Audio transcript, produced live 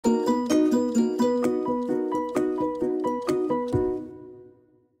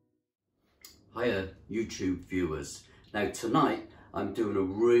YouTube viewers. Now tonight I'm doing a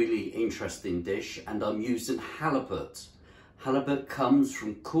really interesting dish and I'm using halibut. Halibut comes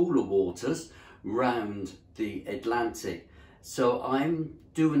from cooler waters round the Atlantic. So I'm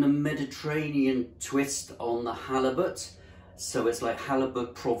doing a Mediterranean twist on the halibut. So it's like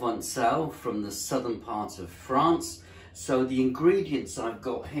Halibut Provencal from the southern part of France. So the ingredients I've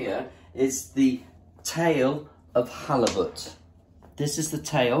got here is the tail of halibut. This is the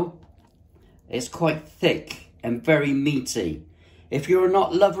tail. It's quite thick and very meaty. If you're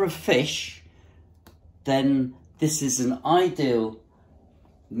not a lover of fish, then this is an ideal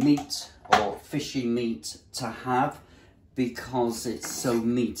meat or fishy meat to have because it's so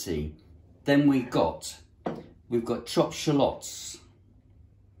meaty. Then we've got chopped shallots.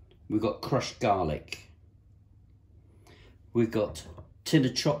 We've got crushed garlic. We've got tin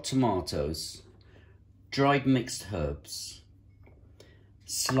of chopped tomatoes, dried mixed herbs,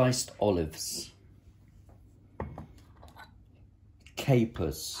 sliced olives,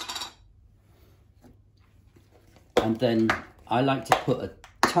 capers, and then I like to put a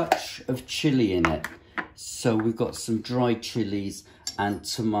touch of chili in it. So we've got some dried chilies and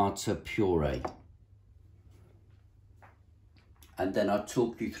tomato puree. And then I'll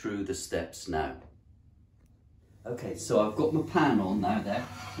talk you through the steps now. Okay, so I've got my pan on now there.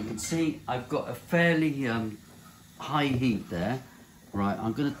 You can see I've got a fairly high heat there. Right,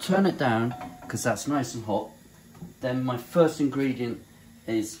 I'm going to turn it down because that's nice and hot. Then my first ingredient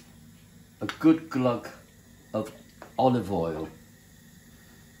is a good glug of olive oil.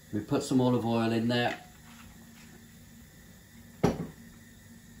 We put some olive oil in there.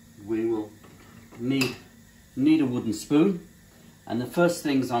 We will need a wooden spoon. And the first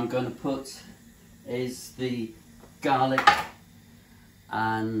things I'm going to put is the garlic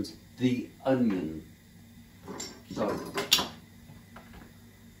and the onion. So,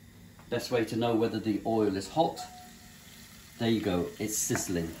 best way to know whether the oil is hot. There you go, it's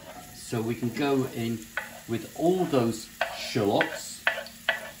sizzling. So we can go in with all those shallots.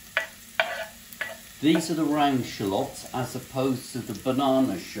 These are the round shallots as opposed to the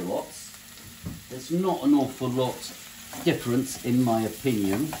banana shallots. There's not an awful lot difference in my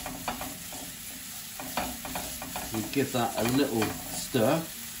opinion. We give that a little stir.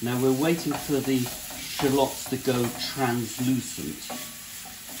 Now we're waiting for the shallots to go translucent.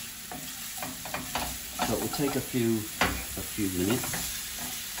 So it will take a few minutes.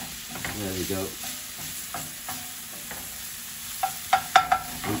 There we go.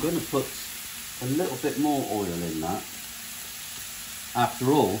 I'm going to put a little bit more oil in that.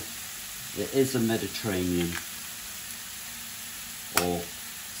 After all, it is a Mediterranean or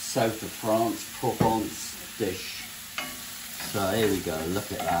south of France, Provence dish. So here we go,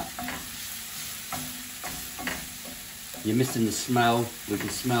 look at that. You're missing the smell. We can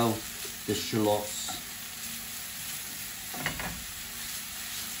smell the shallots.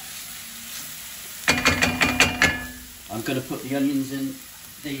 I'm going to put the onions in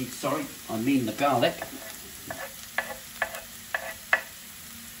the garlic.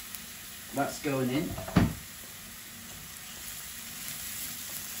 That's going in.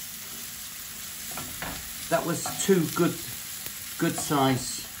 That was two good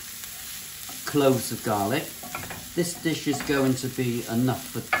size cloves of garlic. This dish is going to be enough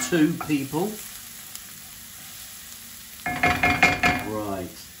for 2 people. Right,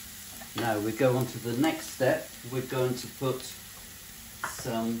 now we go on to the next step. We're going to put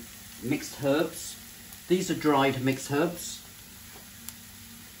some mixed herbs. These are dried mixed herbs.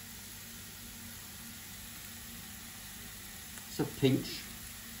 It's a pinch.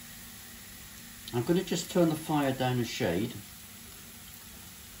 I'm going to just turn the fire down a shade.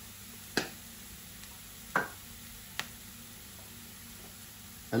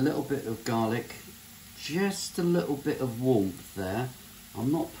 A little bit of garlic, just a little bit of warmth there.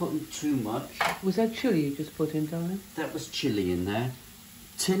 I'm not putting too much. Was that chilli you just put in, darling? That was chilli in there.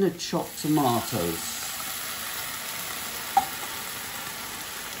 Tin of chopped tomatoes.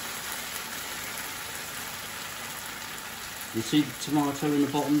 You see the tomato in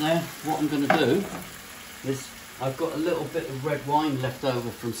the bottom there? What I'm going to do is I've got a little bit of red wine left over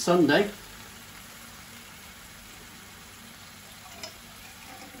from Sunday.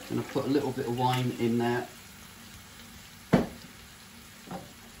 I'm going to put a little bit of wine in there.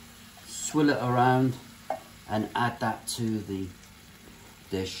 Swill it around and add that to the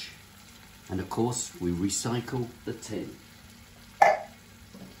dish. And of course we recycle the tin. A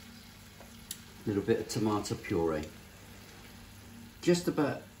little bit of tomato puree. Just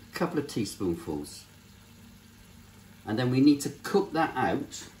about a couple of teaspoonfuls. And then we need to cook that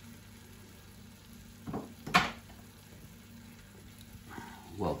out.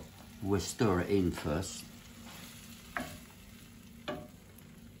 Well, We'll stir it in first.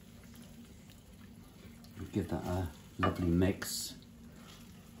 Give that a lovely mix.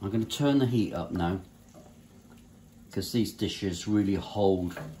 I'm going to turn the heat up now, because these dishes really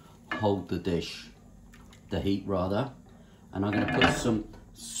hold the dish, the heat rather. And I'm going to put some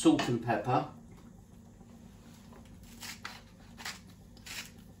salt and pepper.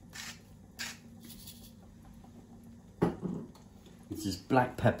 This is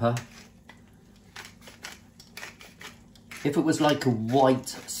black pepper. If it was like a white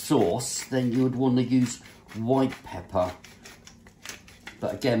sauce, then you would want to use white pepper.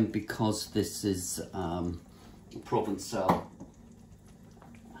 But again, because this is Provencal,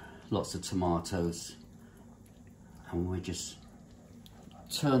 lots of tomatoes. And we just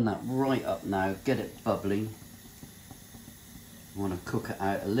turn that right up now, get it bubbling. I want to cook it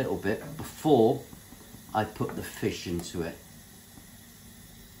out a little bit before I put the fish into it.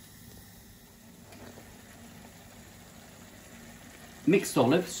 Mixed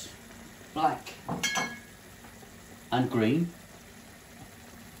olives, black and green.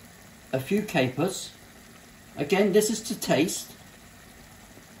 A few capers. Again, this is to taste.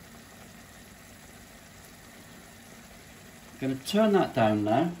 I'm going to turn that down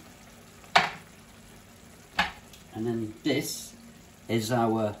now. And then this is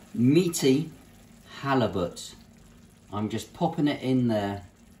our meaty halibut. I'm just popping it in there,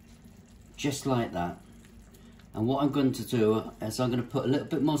 just like that. And what I'm going to do is I'm going to put a little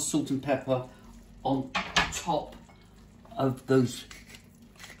bit more salt and pepper on top of those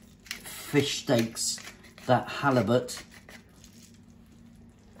fish steaks, that halibut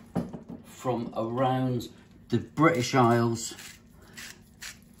from around the British Isles,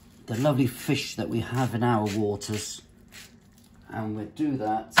 the lovely fish that we have in our waters. And we'll do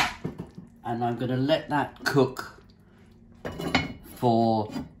that, and I'm going to let that cook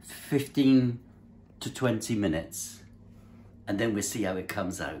for 15 to 20 minutes, and then we'll see how it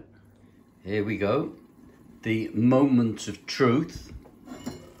comes out. Here we go, the moment of truth.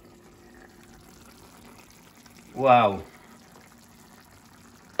 Wow,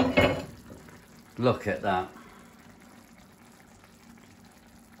 look at that.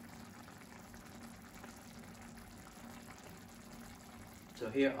 So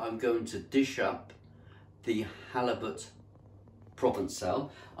here I'm going to dish up the Halibut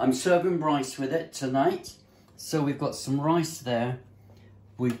Provencal. I'm serving rice with it tonight. So we've got some rice there.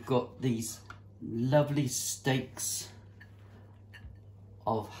 We've got these lovely steaks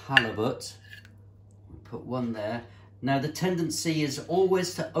of halibut. We'll put one there. Now the tendency is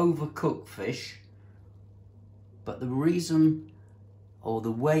always to overcook fish, but the reason or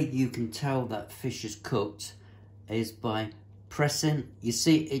the way you can tell that fish is cooked is by pressing. You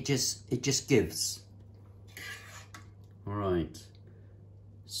see, it just gives. All right.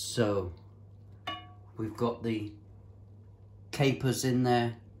 So we've got the capers in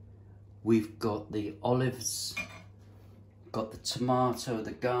there, we've got the olives, got the tomato,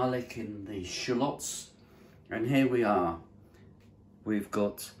 the garlic and the shallots, and here we are. We've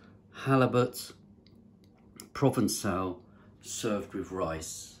got halibut Provencal served with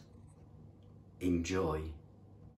rice. Enjoy.